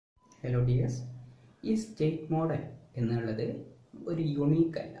Hello dears, ഈ state model എന്നുള്ളത് ഒരു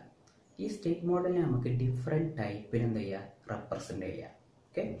യുണീക്ക് അല്ല. ഈ സ്റ്റേറ്റ് മോഡലിനെ നമുക്ക് ഡിഫറെൻറ്റ് ടൈപ്പിൽ എന്ത് ചെയ്യുക, റെപ്രസെൻ്റ് ചെയ്യുക.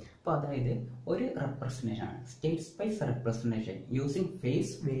 ഓക്കെ, അപ്പോൾ അതായത് ഒരു റെപ്രസെൻറ്റേഷൻ ആണ് state space representation using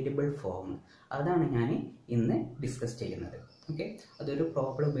face variable form. അതാണ് ഞാൻ ഇന്ന് ഡിസ്കസ് ചെയ്യുന്നത്. ഓക്കെ, അതൊരു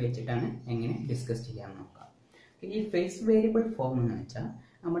പ്രോബ്ലം ഉപയോഗിച്ചിട്ടാണ് എങ്ങനെ ഡിസ്കസ് ചെയ്യാമെന്ന് നോക്കാം. ഈ ഫേസ് വേരിയബിൾ ഫോം എന്ന് വെച്ചാൽ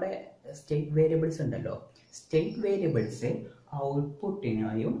നമ്മുടെ സ്റ്റേറ്റ് വേരിയബിൾസ് ഉണ്ടല്ലോ, സ്റ്റേറ്റ് വേരിയബിൾസ്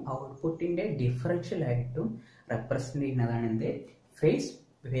ഔട്ട്പുട്ടിനായും ഔട്ട്പുട്ടിൻ്റെ ഡിഫറൻഷ്യലായിട്ടും റെപ്രസെൻ്റ് ചെയ്യുന്നതാണ് എന്ത്, ഫേസ്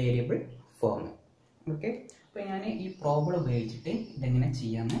വേരിയബിൾ ഫോം. ഓക്കെ, അപ്പോൾ ഞാൻ ഈ പ്രോബ്ലം ഉപയോഗിച്ചിട്ട് ഇതെങ്ങനെ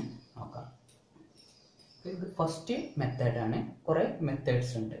ചെയ്യാമെന്ന് നോക്കാം. ഇത് ഫസ്റ്റ് മെത്തേഡാണ്, കുറേ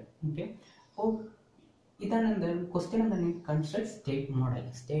മെത്തേഡ്സ് ഉണ്ട്. ഓക്കെ, അപ്പോൾ ഇതാണ് എന്ത് ക്വസ്റ്റ്യൻ എന്താണ്, construct state model.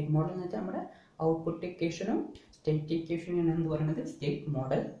 State model എന്ന് വെച്ചാൽ നമ്മുടെ ഔട്ട്പുട്ട് ഇക്വേഷനും സ്റ്റേറ്റ് ഇക്വേഷനും എന്ന് പറയുന്നത് സ്റ്റേറ്റ്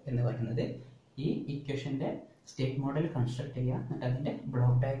മോഡൽ എന്ന് പറയുന്നത്. ഈ ഇക്വേഷൻ്റെ സ്റ്റേറ്റ് മോഡൽ കൺസ്ട്രക്ട് ചെയ്യുക, എന്നിട്ട് അതിൻ്റെ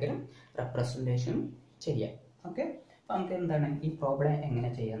ബ്ലോക്ക് ഡയഗ്രാം റെപ്രസെൻറ്റേഷൻ ചെയ്യാം. ഓക്കെ, അപ്പോൾ നമുക്ക് എന്താണ് ഈ പ്രോബ്ലം എങ്ങനെ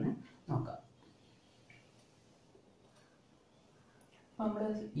ചെയ്യാമെന്ന് നോക്കാം. അപ്പോൾ നമ്മൾ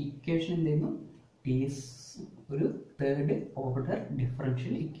ഇക്വേഷൻ എന്ത് ചെയ്യുന്നു, ഒരു third order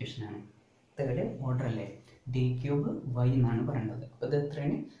differential ഇക്വേഷനാണ്. Third order അല്ലേ, ഡി ക്യൂബ് വൈ എന്നാണ് പറയുന്നത്. അപ്പോൾ ഇത്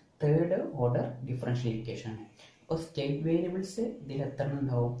എത്രയാണ്, തേർഡ് ഓർഡർ ഡിഫറൻഷ്യൽ ഇക്വേഷൻ ആണ്. അപ്പോൾ സ്റ്റേറ്റ് വേരിയബിൾസ് ഇതിൽ എത്ര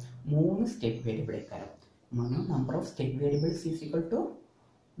ഉണ്ടാവും, 3 state വേരിയബിളേക്കാരം. Number of state variables is equal to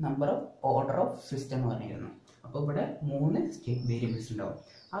number of order of system എന്ന് പറഞ്ഞിരുന്നു. അപ്പോൾ ഇവിടെ 3 സ്റ്റേറ്റ് വേരിയബിൾസ് ഉണ്ടാവും.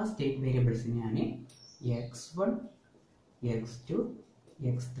 ആ സ്റ്റേറ്റ് വേരിയബിൾസ് ഞാൻ x1 x2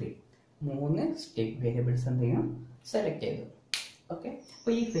 x3 3 state variables എന്ത് ചെയ്യണം, സെലക്ട് ചെയ്തു. ഓക്കെ,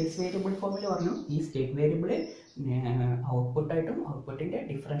 അപ്പോൾ ഈ ഫേസ് വേരിയബിൾ ഫോമിൽ പറഞ്ഞു ഈ സ്റ്റേറ്റ് വേരിയബിൾ ഔട്ട്പുട്ടായിട്ടും ഔട്ട്പുട്ടിൻ്റെ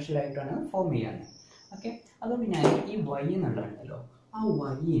ഡിഫറൻഷ്യലായിട്ടാണ് ഫോം ചെയ്യാറ്. ഓക്കെ, അതുകൊണ്ട് ഞാൻ ഈ y എന്നുള്ളതുണ്ടല്ലോ, ആ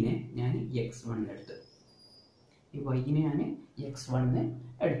y-നെ ഞാൻ x1 എടുത്തു. ഈ y-നെ ഞാൻ x1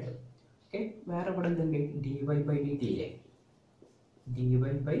 എടുത്തു. ഓക്കെ, വേറെ ഇവിടെ എന്തുണ്ട്, dy/dt ഇല്ലേ,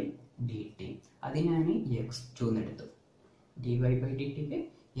 dy/dt അത് ഞാൻ x2 എടുത്തു. dy/dtക്ക്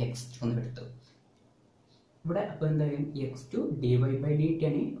x2 എടുത്തു. ഇവിടെ അപ്പോൾ എന്തായാലും x2 dy/dt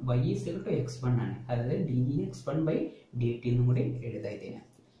ആണ്, y = x1 ആണ്. അതായത് dx1/dt എന്നും കൂടി എഴുതാം ഇതിന്.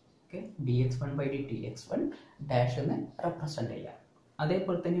 ഓക്കെ, dx1/dt x1 ഡാഷ് എന്ന് റെപ്രസെൻ്റ് ചെയ്യാം.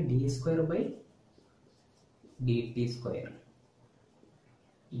 അതേപോലെ തന്നെ d2/dt2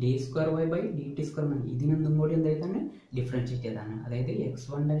 d2y/dt2 ഇതിനൊന്നും കൂടി എന്തായാലും തന്നെ ഡിഫറൻഷ്യേറ്റ് ചെയ്താണ്. അതായത്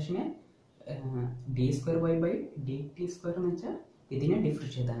x1 ഡാഷിനെ d2y/dt2 എന്ന് വെച്ചാൽ ഇതിനെ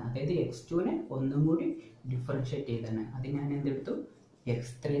ഡിഫറൻഷ്യേറ്റ് ചെയ്താണ്. അതായത് x2നെ ഒന്നും കൂടി ഡിഫറൻഷ്യേറ്റ് ചെയ്താണ്. അത് ഞാൻ എന്തെടുത്തു,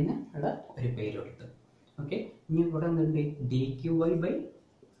 x3 എന്നുള്ള ഒരു പേര് കൊടുത്തു. ഓക്കെ, ഇനി ഇവിടെ എന്തുണ്ട്, dq/dt³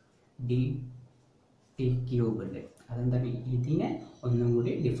 ഉണ്ട്. അതെന്താണ്, ഇതിനെ ഒന്നും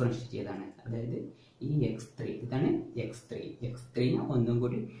കൂടി ഡിഫറൻഷ്യേറ്റ് ചെയ്താണ്. അതായത് ഈ x3 ഇതാണ് x3നെ ഒന്നും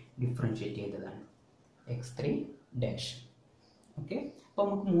കൂടി ഡിഫറൻഷ്യേറ്റ് ചെയ്തതാണ്, x3 ഡാഷ്. ഓക്കെ, അപ്പോൾ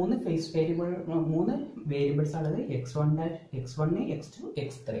നമുക്ക് 3 ഫേസ് വേരിയബിൾ 3 വേരിയബിൾസ് ഉള്ളത് x1 x2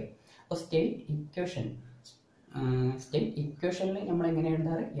 x3. അപ്പോൾ സ്റ്റേറ്റ് ഇക്വേഷനിൽ നമ്മൾ എങ്ങനെ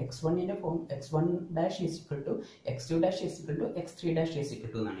എഴുതാറ്, x1ൻ്റെ form x1 dash is equal to x2 dash is equal to x3 dash is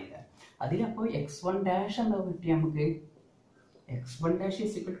equal to എന്നാണ് എഴുതാറ്. അതിലപ്പോൾ x1 ഡാഷ് എന്താ കിട്ടി, നമുക്ക് x1 dash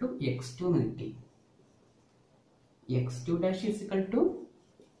is equal to x2 എന്ന് കിട്ടി, x2 dash is equal to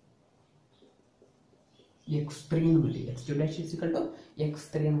x3 എന്ന് കിട്ടി, x2 dash is equal to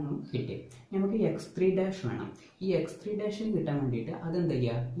x3 എന്ന് കിട്ടി. നമുക്ക് x3 ഡാഷ് വേണം. ഈ x3 ഡാഷിന് കിട്ടാൻ വേണ്ടിയിട്ട് അതെന്താ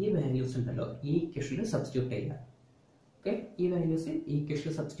ചെയ്യുക, ഈ വാല്യൂസ് ഉണ്ടല്ലോ ഈ ഇക്വേഷനിൽ സബ്സ്റ്റിറ്റ്യൂട്ട് ചെയ്യുക. ഓക്കെ, ഈ വാല്യൂസ് ഈ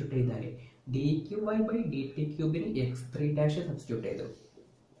ഇക്വേഷനിൽ സബ്സ്റ്റിറ്റ്യൂട്ട് ചെയ്താൽ dqy/dt³ x3 ഡാഷ് സബ്സ്റ്റിറ്റ്യൂട്ട് ചെയ്തു,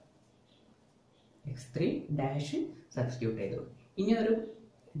 x3 ഡാഷ് സബ്സ്റ്റിറ്റ്യൂട്ട് ചെയ്തു. ഇനി ഒരു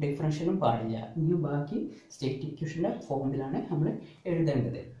ഡിഫറൻഷ്യലും പാടില്ല, ഇനി ബാക്കി സ്റ്റേറ്റ് ഇക്വേഷൻ്റെ ഫോമിലാണ് നമ്മൾ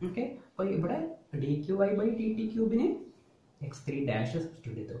എഴുതേണ്ടത്. ഓക്കെ, അപ്പോൾ ഇവിടെ dqy/dt³ x3 ഡാഷ്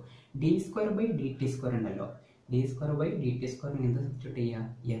സബ്സ്റ്റിറ്റ്യൂട്ട് ചെയ്തു. d2/dt2 ഉണ്ടല്ലോ, d2/dt2 എന്ത് സബ്സ്റ്റിറ്റ്യൂട്ട് ചെയ്യുക,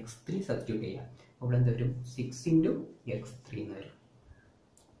 x3 സബ്സ്റ്റിറ്റ്യൂട്ട് ചെയ്യുക. അവിടെ എന്ത് വരും, 6 × x3 എന്ന് വരും,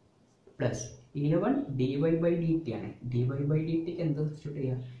 പ്ലസ് 11 dy/dt ആണ്. dy/dtക്ക് എന്ത് സബ്സ്റ്റിറ്റ്യൂട്ട്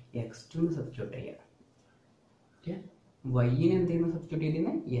ചെയ്യുക, x2 സബ്സ്റ്റിറ്റ്യൂട്ട് ചെയ്യുക. ഓക്കെ, y-നെ എന്ത് ചെയ്യുന്നു, സബ്സ്റ്റിറ്റ്യൂട്ട്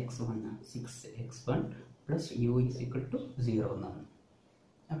ചെയ്തിരുന്നത് x1 6x1 പ്ലസ് u = 0 എന്നാണ്.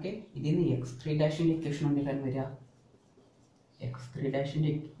 ഓക്കെ, ഇതിന് x3 ഡാഷിൻ്റെ ഇക്വേഷൻ എന്തെങ്കിലും വരിക, x3 ഡാഷിൻ്റെ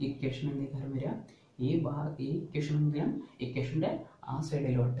ഇക്വേഷൻ എന്തെങ്കിലും വരിക, ഈ ഇക്വേഷൻ്റെ ആ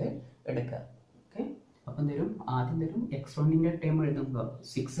സൈഡിലോട്ട് എടുക്കുക. ഓക്കെ, അപ്പം എന്തേലും ആദ്യം തരും x1ൻ്റെ ടേം എഴുതുമ്പോൾ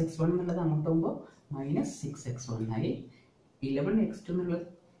 6x1 എന്നുള്ളത് അങ്ങോട്ട് പോകുമ്പോൾ -6x1 ആയി, 11x2 എന്നുള്ളത്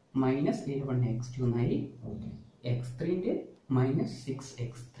 -11x2 എന്നായി, x3ൻ്റെ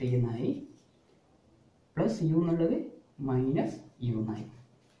 -6x3 എന്നായി, പ്ലസ് u എന്നുള്ളത് -u എന്നായി.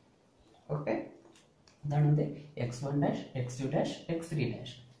 Okay, ഇതാണത് X one dash X to dash X three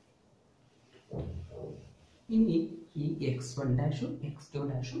dash. ഇനി ഈ X one ഡാഷും X to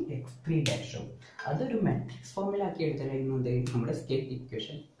ഡാഷും X three ഡാഷും അതൊരു മാട്രിക്സ് ഫോമിലാക്കി എഴുതലായിരുന്നത് നമ്മുടെ സ്റ്റേറ്റ്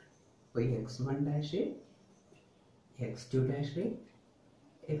ഇക്വേഷൻ. അപ്പോൾ X one dash X to dash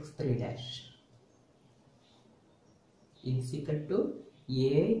X three dash is equal to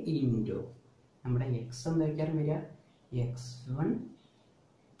A into നമ്മുടെ X എന്തായിരിക്കും വരിക, X one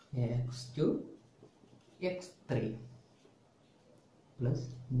X to X three plus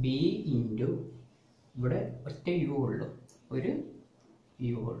B into ഇവിടെ ഒറ്റ U ഉള്ളൂ, ഒരു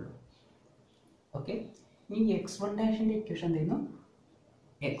യു ഉള്ളൂ. ഓക്കെ, ഇനി എക്സ് വൺ ഡാഷിൻ്റെ ഇക്വേഷൻ എന്തായിരുന്നു,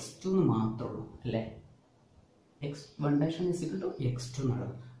 എക്സ് ടു എന്ന് മാത്രമേ ഉള്ളൂ അല്ലേ. X one dash is equal to X to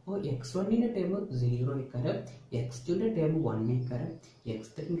എന്നുള്ളത്. അപ്പോൾ എക്സ് വണ്ണിൻ്റെ ടേം 0 ആയിക്കാരം, എക്സ് ടുവിൻ്റെ ടേം 1 ആയിക്കാരം,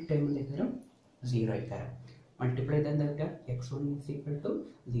 എക്സ് ത്രീൻ്റെ ടേം എന്തായിക്കാരം 0 ആയിക്കാരം. മൾട്ടിപ്ലൈ ചെയ്താൽ എന്താ കിട്ടുക, X one is equal to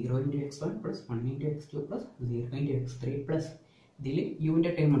 0 into X one plus 1 into X two plus 0 into X three plus ഇതിൽ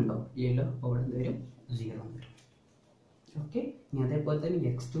യുവിൻ്റെ time ഉണ്ടോ ഇല്ലല്ലോ, അപ്പോൾ അവിടെ എന്ത് വരും 0 വരും. ഓക്കെ, ഇനി അതേപോലെ തന്നെ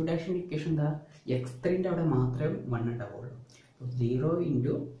എക്സ് ടു ഡാഷിൻ്റെ ഇക്വേഷൻ എന്താ, എക്സ് ത്രീൻ്റെ അവിടെ മാത്രമേ 1 ഉണ്ടാവുള്ളൂ. അപ്പോൾ 0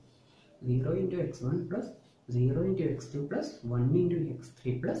 into X one plus 0 into X two plus 1 into X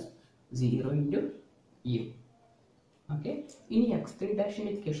three plus 0 into U. Okay, ഇനി എക്സ് ത്രീ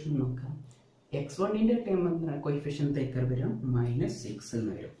ഡാഷിൻ്റെ ഇക്വേഷൻ നോക്കാം. എക്സ് വണ്ണിൻ്റെ ടൈം എന്താ കോയിഫിഷ്യൻ്റ് തേക്കർ വരും -6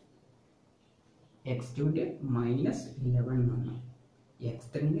 എന്ന് വരും, എക്സ് ടുവിൻ്റെ -11 എന്ന് വന്നു, എക്സ്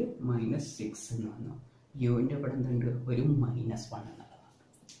ത്രീൻ്റെ -6 എന്ന് വന്നു, യുവിൻ്റെ ഇവിടെ എന്തുണ്ട് ഒരു -1 എന്നുള്ളതാണ്,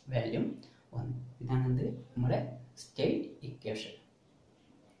 വാല്യൂ 1. ഇതാണെന്ത് നമ്മുടെ സ്റ്റേറ്റ് ഇക്വേഷൻ.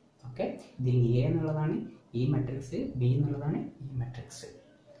 ഓക്കെ, ഇതിൽ എ എന്നുള്ളതാണ് ഈ മെട്രിക്സ്, ബി എന്നുള്ളതാണ് ഈ മെട്രിക്സ്.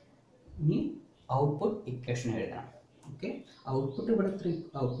 ഇനി ഔട്ട്പുട്ട് ഇക്വേഷൻ എഴുതണം. ഓക്കെ, ഔട്ട്പുട്ട് ഇവിടെ 3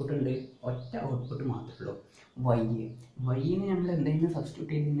 ഔട്ട്പുട്ട് ഉണ്ട്, ഒറ്റ ഔട്ട്പുട്ട് മാത്രമേ ഉള്ളൂ, വൈന് നമ്മൾ എന്തെങ്കിലും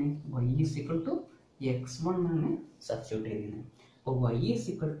സബ്സ്റ്റിറ്റ്യൂട്ട് ചെയ്തിരുന്നത്, Y is equal to X one ആണ് സബ്സ്റ്റിറ്റ്യൂട്ട് ചെയ്തിരുന്നത്. അപ്പോൾ Y is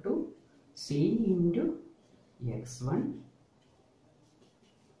equal to C into X one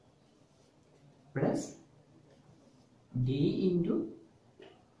plus D into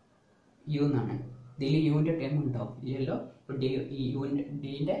U എന്നാണ്. ഇതിൽ യുവിൻ്റെ ടേം ഉണ്ടോ ഇല്ലല്ലോ, അപ്പോൾ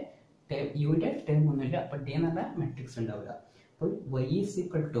യുവിൻ്റെ ടേം ഒന്നുമില്ല, അപ്പോൾ ഡി എന്നുള്ള മെട്രിക്സ് ഉണ്ടാവില്ല. അപ്പോൾ Y is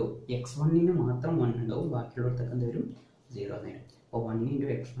equal to X വണ്ണിന് മാത്രം 1 ഉണ്ടാവും, ബാക്കിയുള്ളവർക്കൊക്കെ എന്ത് വരും 0 എന്ന് വരും. അപ്പോൾ 1 into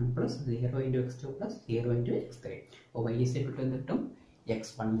X one plus 0 into X two plus 0 into X three. അപ്പോൾ വൈ ഈസ് ഈക്വൽ ടു എന്ത് കിട്ടും,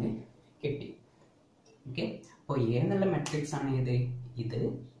 എക്സ് വണ്ണിന് കിട്ടി. ഓക്കെ, അപ്പോൾ എ എന്നുള്ള മെട്രിക്സ് ആണ് ഇത്,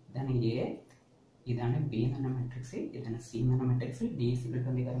 ഇതാണ് എ, ഇതാണ് ബി എന്ന് പറഞ്ഞ മെട്രിക്സ്, ഇതാണ് സി എന്ന് പറഞ്ഞ matrix, D is equal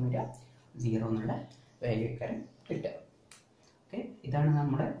to എന്ത് കാര്യം വരിക 0 എന്നുള്ള വാല്യൂ കാര്യം കിട്ടുക. ഓക്കെ, ഇതാണ്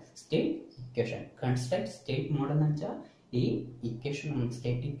നമ്മുടെ state equation. Construct state model എന്ന് വെച്ചാൽ ഈ ഇക്വേഷനും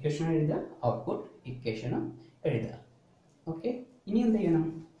സ്റ്റേറ്റ് ഇക്വേഷനും എഴുതുക, ഔട്ട്പുട്ട് ഇക്വേഷനും എഴുതുക. ഓക്കെ, ഇനി എന്ത് ചെയ്യണം,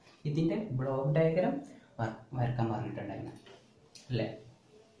 ഇതിൻ്റെ ബ്ലോക്ക് ഡയഗ്രാം വരക്കാൻ പറഞ്ഞിട്ടുണ്ടായിരുന്നു അല്ലേ.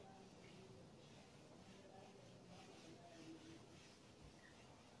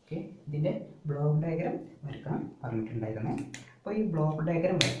 ഓക്കെ, ഇതിൻ്റെ ബ്ലോക്ക് ഡയഗ്രാം വരക്കാൻ പറഞ്ഞിട്ടുണ്ടായിരുന്നു. അപ്പോൾ ഈ ബ്ലോക്ക്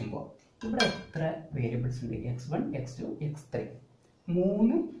ഡയഗ്രാം വരയ്ക്കുമ്പോൾ ഇവിടെ എത്ര വേരിയബിൾസ് ഉണ്ട്, X one X to X three,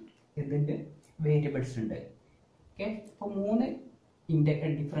 3 ഇതിൻ്റെ വേരിയബിൾസ് ഉണ്ട്. ഓക്കെ, അപ്പോൾ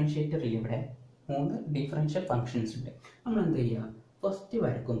 3 ഡിഫറൻഷ്യേറ്റർ ഇല്ല, ഇവിടെ 3 ഡിഫറൻഷ്യൽ ഫങ്ഷൻസ് ഉണ്ട്. നമ്മൾ എന്ത് ചെയ്യുക, ഫസ്റ്റ്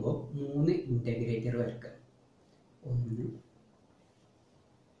വരക്കുമ്പോൾ 3 ഇൻ്റഗ്രേറ്റർ വരക്കുക, 1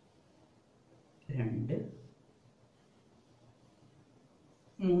 2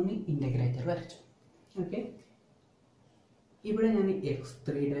 3 ഇൻ്റഗ്രേറ്റർ വരച്ചു. ഓക്കെ, ഇവിടെ ഞാൻ എക്സ്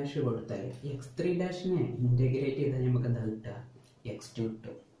ത്രീ ഡാഷ് കൊടുത്താൽ എക്സ് ത്രീ ഡാഷിനെ ഇൻ്റഗ്രേറ്റ് ചെയ്താൽ നമുക്ക് എന്താ കിട്ടുക, എക്സ് ടു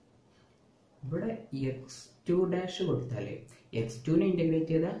കിട്ടും. ഇവിടെ എക്സ് ടു ഡാഷ് കൊടുത്താൽ എക്സ് ടുവിനെ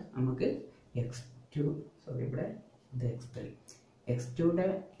ഇൻ്റഗ്രേറ്റ് ചെയ്താൽ നമുക്ക് എക്സ്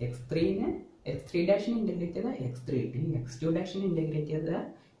ത്രീ ഡാഷിനെ ഇൻ്റഗ്രേറ്റ് ചെയ്താൽ എക്സ് ത്രീ കിട്ടി, എക്സ് ടു ഡാഷിനെ ഇൻ്റഗ്രേറ്റ് ചെയ്താൽ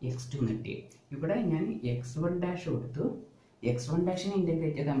എക്സ് ടു കിട്ടി. ഇവിടെ ഞാൻ എക്സ് വൺ ഡാഷ് കൊടുത്തു, എക്സ് വൺ ഡാഷിനെ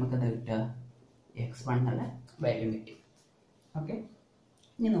ഇൻ്റഗ്രേറ്റ് ചെയ്താൽ നമുക്ക് എന്താ കിട്ടുക, എക്സ് വൺ എന്നുള്ള വാല്യൂ കിട്ടി. ഓക്കെ,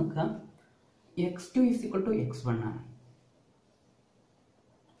 ഇനി നോക്കാം, X two is equal to X one ആണ്,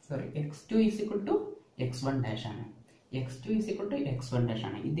 sorry X two is equal to X one dash ആണ്, X two is equal to X one dash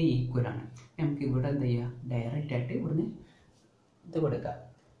ആണ്, ഇത് ഈക്വൽ ആണ്. നമുക്ക് ഇവിടെ എന്താ ചെയ്യുക, ഡയറക്റ്റ് ആയിട്ട് ഇവിടുന്ന് ഇത് കൊടുക്കുക.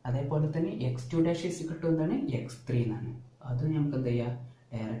 അതേപോലെ തന്നെ X to dash is equal to എന്താണ്, എക്സ് ത്രീ എന്നാണ്, അത് നമുക്ക് എന്താ ചെയ്യുക,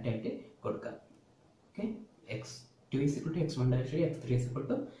 ഡയറക്റ്റ് ആയിട്ട് കൊടുക്കുക. Okay, X two is equal to X one dash, X three is equal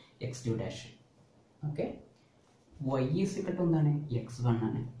to X to dash. Okay, Y is equal to എന്താണ്, X one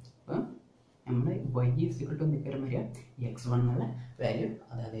ആണ്. അപ്പോൾ നമ്മൾ വൈ ഈസ് ഈക്വൽ ടു എന്തൊക്കെ വരിക, എക്സ് വൺ എന്നുള്ള value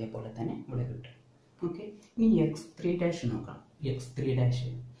അത് അതേപോലെ തന്നെ ഇവിടെ കിട്ടും. ഓക്കെ, ഇനി എക്സ് ത്രീ ഡാഷ് നോക്കാം. എക്സ്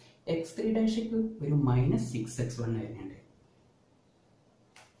ത്രീ ഡാഷിക്ക് ഒരു -6x1 വരുന്നുണ്ട്.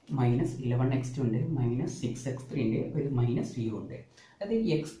 -11x2 ഉണ്ട്, -6x3 ഉണ്ട്, ഒരു -u ഉണ്ട്. അത്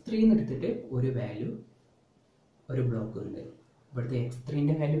x3 എന്ന് എടുത്തിട്ട് ഒരു വാല്യൂ ഒരു ബ്ലോക്ക് ഉണ്ട്. ഇവിടുത്തെ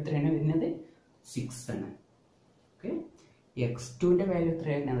x3ന്റെ വാല്യൂ എത്രയാണ് വരുന്നത്? 6 ആണ്. ഓക്കെ, x2ന്റെ വാല്യൂ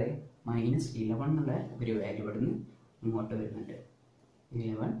എത്രയാണ്? -11 എന്നുള്ള ഒരു വാല്യൂ ഇവിടുന്ന് ഇങ്ങോട്ട് വരുന്നുണ്ട്.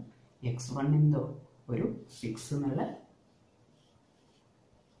 11 x1 എന്തോ ഒരു 6 എന്നുള്ള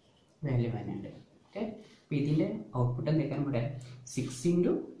വാല്യൂ വരുന്നുണ്ട്. ഓക്കെ, അപ്പോൾ ഇതിൻ്റെ ഔട്ട്പുട്ട് എന്തായിരിക്കും? ഇവിടെ 6 ×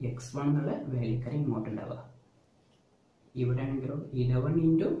 x1 എന്നുള്ള വാല്യൂക്കാരെ ഇങ്ങോട്ട് ഉണ്ടാവുക. ഇവിടെ ആണെങ്കിലോ 11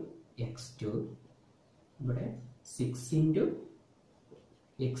 × x2, ഇവിടെ 6 ×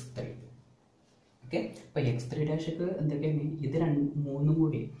 x3. ഓക്കെ, അപ്പോൾ x3 ഡാഷൊക്കെ എന്തൊക്കെയാണ്? ഇത് മൂന്നും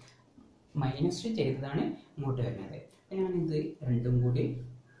കൂടി മൈനസ് ചെയ്തതാണ് ഇങ്ങോട്ട് വരുന്നത്. അപ്പോൾ ഞാനിത് രണ്ടും കൂടി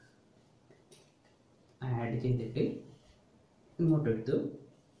ആഡ് ചെയ്തിട്ട് ഇങ്ങോട്ട് എടുത്തു.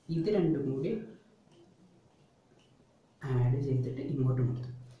 ഇത് രണ്ടും കൂടി ആഡ് ചെയ്തിട്ട് ഇങ്ങോട്ടും എടുത്തു.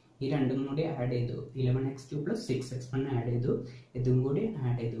 ഈ രണ്ടും കൂടി ആഡ് ചെയ്തു. 11x2 + 6x1 ആഡ് ചെയ്തു. ഇതും കൂടി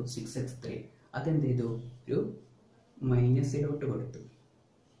ആഡ് ചെയ്തു 6x3. അതെന്ത് ചെയ്തു? ഒരു മൈനസിലോട്ട് കൊടുത്തു.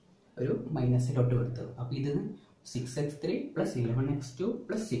 അപ്പോൾ ഇത് 6x3 + 11x2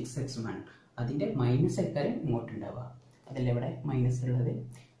 + 6x1 അതിൻ്റെ മൈനസ് ആൾക്കാരെ ഇങ്ങോട്ടുണ്ടാവുക. അതല്ല ഇവിടെ മൈനസ് ഉള്ളത്.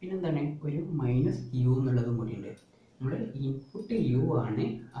 പിന്നെന്താണ്? ഒരു -u എന്നുള്ളതും കൂടി ഉണ്ട്. നമ്മൾ ഇൻപുട്ട് u ആണ്,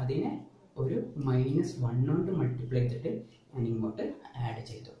 അതിനെ ഒരു -1 കൊണ്ട് മൾട്ടിപ്ലൈ ചെയ്തിട്ട് ഞാൻ ഇങ്ങോട്ട് ആഡ്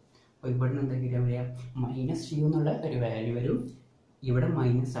ചെയ്തു. അപ്പോൾ ഇവിടെ നിന്ന് എന്തെങ്കിലും വരിക? -u എന്നുള്ള ഒരു വാല്യൂ വരും. ഇവിടെ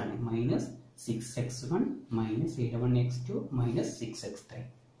മൈനസ് ആണ്, -6x1 -11x2 -6x3.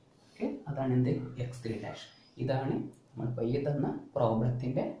 ഓക്കെ, അതാണ് എന്ത്? x3 dash. ഇതാണ് നമ്മൾ പയ്യെ തന്ന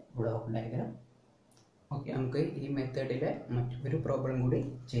പ്രോബ്ലത്തിൻ്റെ ബ്ലോക്ക് ഡയഗ്രാം. ഓക്കെ, നമുക്ക് ഈ മെത്തേഡിലെ മറ്റൊരു പ്രോബ്ലം കൂടി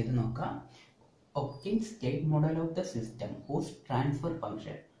ചെയ്ത് നോക്കാം. Obtain state model of the system whose transfer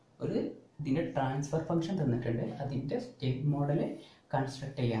function. ഇതിൻ്റെ ട്രാൻസ്ഫർ ഫംഗ്ഷൻ തന്നിട്ടുണ്ട്, അതിൻ്റെ സ്റ്റേറ്റ് മോഡൽ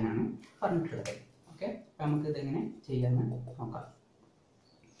കൺസ്ട്രക്ട് ചെയ്യാനാണ് പറഞ്ഞിട്ടുള്ളത്. ഓക്കെ, അപ്പോൾ നമുക്ക് ഇതെങ്ങനെ ചെയ്യാമെന്ന് നോക്കാം.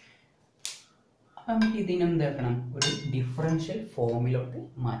 അപ്പോൾ നമുക്ക് ഇതിനെന്താക്കണം? ഒരു ഡിഫറൻഷ്യൽ ഫോമിലോട്ട്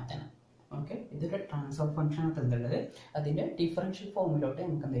മാറ്റണം. ഓക്കെ, ഇതൊരു ട്രാൻസ്ഫർ ഫംഗ്ഷൻ ആണ് തന്നിട്ടുള്ളത്, അതിൻ്റെ ഡിഫറൻഷ്യൽ ഫോമിലോട്ട്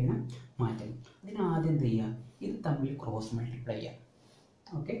നമുക്ക് എന്ത് ചെയ്യണം? മാറ്റണം. അതിന് ആദ്യം എന്ത് ചെയ്യുക? ഇത് തമ്മിൽ ക്രോസ് മൾട്ടിപ്ലൈ ചെയ്യാം.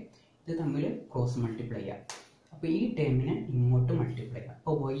 ഓക്കെ, ഇത് തമ്മിൽ ക്രോസ് മൾട്ടിപ്ലൈ ചെയ്യാം. അപ്പോൾ ഈ ടേമിനെ ഇങ്ങോട്ട് മൾട്ടിപ്ലൈ ചെയ്യാം.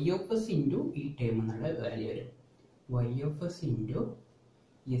 അപ്പോൾ y(s) ഇൻറ്റു ഈ ടേം എന്നുള്ള വാല്യൂ വരും. y(s) into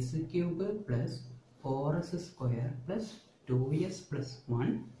s³ + 4s² + 2s +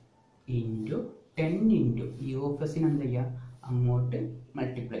 1 into 10 into u(s)ന് എന്ത് ചെയ്യുക? അങ്ങോട്ട്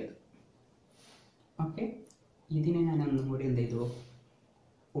മൾട്ടിപ്ലൈ ചെയ്തു. ഓക്കെ, ഇതിനെ ഞാൻ ഒന്നും കൂടി എന്ത് ചെയ്തു?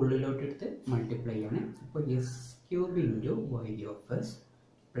 ഉള്ളിലോട്ട് എടുത്ത് മൾട്ടിപ്ലൈ ചെയ്യാണ്. അപ്പോൾ s³ into y(s)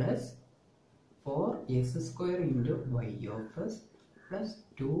 + 4s² into y(s) +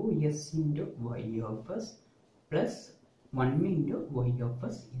 2s into y(s) + 1 into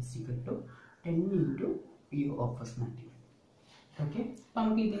y(s) = 10 into u(s) മാറ്റി. ഓക്കെ, അപ്പോൾ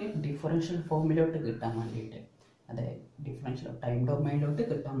നമുക്ക് ഇതിന് ഡിഫറൻഷ്യൽ ഫോമിലോട്ട് കിട്ടാൻ വേണ്ടിയിട്ട്, അതായത് ഡിഫറൻഷ്യൽ ടൈം ഡൊമൈനിലോട്ട്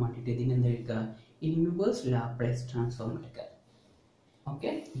കിട്ടാൻ വേണ്ടിയിട്ട് ഇതിനെന്ത് എടുക്കുക? ഇൻവേഴ്സ് ലാപ്ലേസ് ട്രാൻസ്ഫോം എടുക്കുക. ഓക്കെ,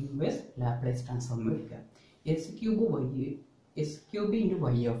 ഇൻവേഴ്സ് ലാപ്ലേസ് ട്രാൻസ്ഫോം എടുക്കുക. s³ ഇൻറ്റു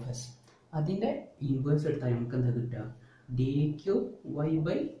y(s) അതിൻ്റെ ഇൻവേഴ്സ് എടുത്താൽ നമുക്ക് എന്താ കിട്ടുക?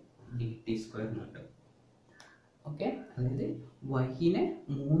 d³y/dt² എന്ന് കിട്ടും. ഓക്കെ, അതായത് y-നെ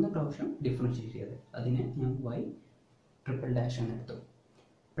 3 പ്രാവശ്യം ഡിഫറൻഷ്യേറ്റ് ചെയ്ത് അതിനെ ഞാൻ y∼' എന്ന് എടുത്തു.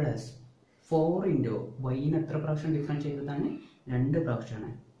 പ്ലസ് 4 ഇൻറ്റു y-നെ എത്ര പ്രാവശ്യം ഡിഫറൻഷ്യേറ്റ് ചെയ്തതാണ്? 2 പ്രാവശ്യമാണ്.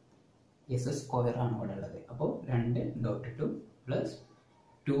 s² ആണ് ഇവിടെ ഉള്ളത്, അപ്പോൾ 2 ഡോട്ട് ഇട്ടു. പ്ലസ്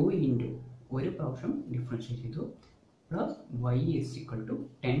 2 ഇൻറ്റു 1 പ്രാവശ്യം ഡിഫറൻഷ്യേറ്റ് ചെയ്തു. പ്ലസ് y =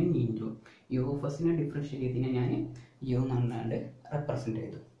 10 ഇൻറ്റു u(s)നെ ഡിഫറൻഷ്യേറ്റ് ചെയ്തതിനെ ഞാൻ u എന്ന് പറഞ്ഞാണ്ട് റെപ്രസെൻറ്റ്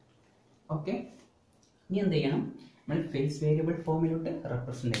ചെയ്തു. ഓക്കെ, ഇനി എന്ത് ചെയ്യണം? നമ്മൾ ഫേസ് വേരിയബിൾ ഫോമിലോട്ട്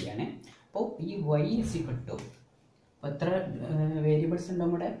റെപ്രസെൻറ്റ് ചെയ്യാണ്. അപ്പോൾ ഈ y = എത്ര വേരിയബിൾസ്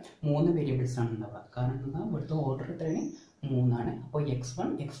ഉണ്ടാവും? ഇവിടെ 3 വേരിയബിൾസ് ആണ് ഉണ്ടാവുക. കാരണം എന്താ? ഇവിടുത്തെ ഓർഡർ എത്രയാണ്? 3 ആണ്. അപ്പോൾ x1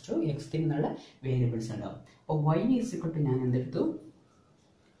 x2 x3 എന്നുള്ള വേരിയബിൾസ് ഉണ്ടാവും. അപ്പോൾ y = ഞാൻ എന്തെടുത്തു?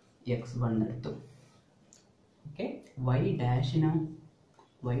 x1 എടുത്തു. Okay, y ഡാഷിനോ?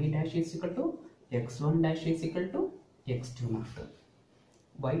 y dash = x1 dash = x2 എടുത്തു.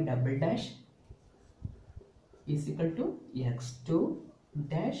 y double dash = x2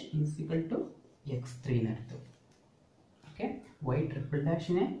 dash = x3 എടുത്തു. ഓക്കെ, y ട്രിപ്പിൾ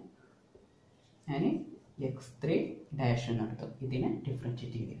ഡാഷിനെ ഞാൻ x3 ഡാഷ് എന്നെടുത്തു. ഇതിനെ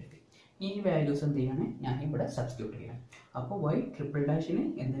ഡിഫറൻഷ്യേറ്റ് ചെയ്തിട്ട് ഈ വാല്യൂസ് എന്ത് ചെയ്യാണ്? ഞാൻ ഇവിടെ സബ്സ്റ്റിറ്റ്യൂട്ട് ചെയ്യാം. അപ്പോൾ y ട്രിപ്പിൾ ഡാഷിന്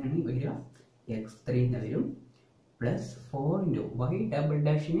എന്താണ് വരിക? x3 എന്ന് വരും. Plus 4 into y double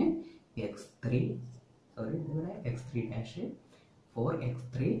ഡാഷിന് x3 dash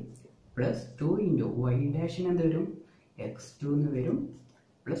 4x3 plus 2 into y ഡാഷിന് എന്ത് വരും? x2 എന്ന് വരും.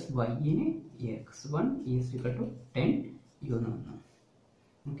 Plus wine x1 is equal to 10u എന്ന് വന്നു.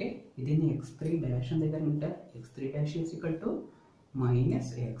 ഓക്കെ, ഇതിന് x3 ഡാഷ് എന്താ കിട്ടുക? x3 dash is equal to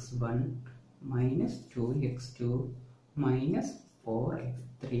minus x1 minus 2x2 minus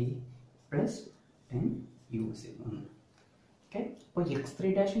 4x3 plus 10u വന്നു. ഓക്കെ, അപ്പോൾ x3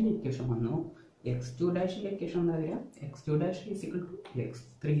 ഡാഷിൻ്റെ ഇക്വേഷൻ വന്നു. x2 ഡാഷിൻ്റെ ഇക്വേഷൻ എന്താ വരിക? x2 dash is equal to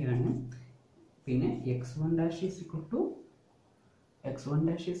x3 ആണ്. പിന്നെ x1 dash is equal to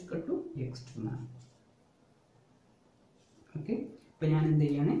x2 എന്നാണ്. ഓക്കെ, അപ്പോൾ ഞാൻ എന്ത്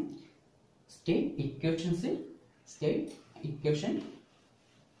ചെയ്യാണ്? സ്റ്റേറ്റ് ഇക്വേഷൻ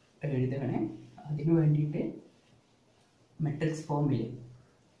എഴുതുകയാണ്. അതിനു വേണ്ടിയിട്ട് മെട്രിക്സ്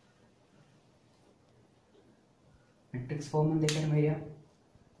ഫോം എന്തൊക്കെയാണ് വരിക?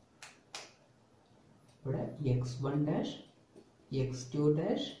 ഇവിടെ x1 dash x2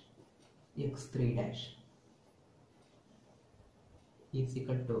 dash x3 dash is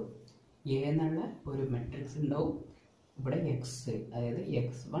equal to A എന്നുള്ള ഒരു മെട്രിക്സ് ഉണ്ടാവും. ഇവിടെ x, അതായത്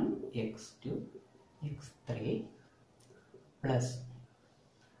x1 x2 x3 plus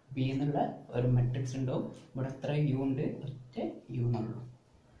B എന്നുള്ള ഒരു മെട്രിക്സ് ഉണ്ടാവും. ഇവിടെ എത്ര യു ഉണ്ട്? ഒറ്റ യു എന്നുള്ളൂ.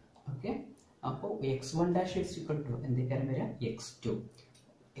 ഓക്കെ, അപ്പോൾ x1 dash is equal to എന്തൊക്കെയാണ് വരിക?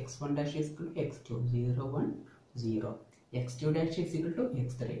 x1 dash is equal to x2 0 1 0. x2 dash is equal to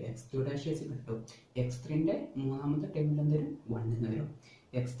x2 dash is equal to x3ൻ്റെ മൂന്നാമത്തെ ടേമിൽ എന്തൊരു 1 എന്ന് വരും.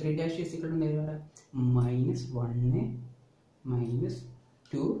 x3 dash is equal to എന്താ വരിക? -1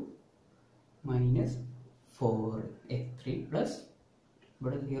 -2 -4 x3 പ്ലസ്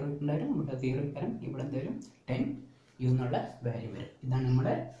ഇവിടെ 0 ഉണ്ടായിരുന്നു, ഇവിടെ 0 തരം, ഇവിടെ എന്തായാലും 10u എന്നുള്ള വാല്യൂ വരും. ഇതാണ്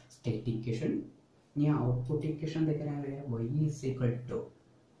നമ്മുടെ സ്റ്റേറ്റ് ഇക്വേഷൻ. ഇനി ഔട്ട്പുട്ട് ഇക്വേഷൻ എന്തൊക്കെയാണ് വരിക? y is equal to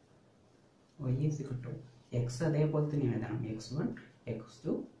x അതേപോലെ തന്നെ എഴുതണം. x1 x2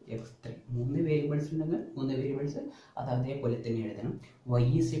 x3 3 വേരിയബിൾസ് ഉണ്ടെങ്കിൽ 3 വേരിയബിൾസ് അത് അതേപോലെ തന്നെ എഴുതണം. y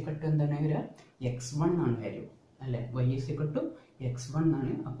ഈസ് ഈക്വൽ ടു എന്താണ് വരിക? x1 ആണ് വാല്യൂ അല്ലേ? y is equal to x1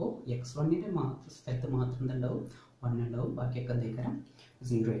 ആണ്. അപ്പോൾ x1ൻ്റെ സ്ഥലത്ത് മാത്രം എന്തുണ്ടാവും? 1 ഉണ്ടാവും, ബാക്കിയൊക്കെ എന്തായിക്കാരം?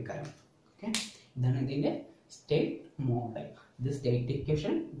 0 ആയിക്കാരം. ഓക്കെ, ഇതാണ് ഇതിൻ്റെ സ്റ്റേറ്റ് മോഡൽ. ഇത് സ്റ്റേറ്റ്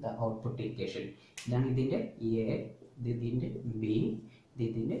ഇക്വേഷൻ, ഇത് ഔട്ട്പുട്ട് ഇക്വേഷൻ. ഇതാണ് ഇതിൻ്റെ എ, ഇത് ഇതിൻ്റെ ബി, ഇത്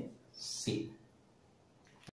ഇതിൻ്റെ സി.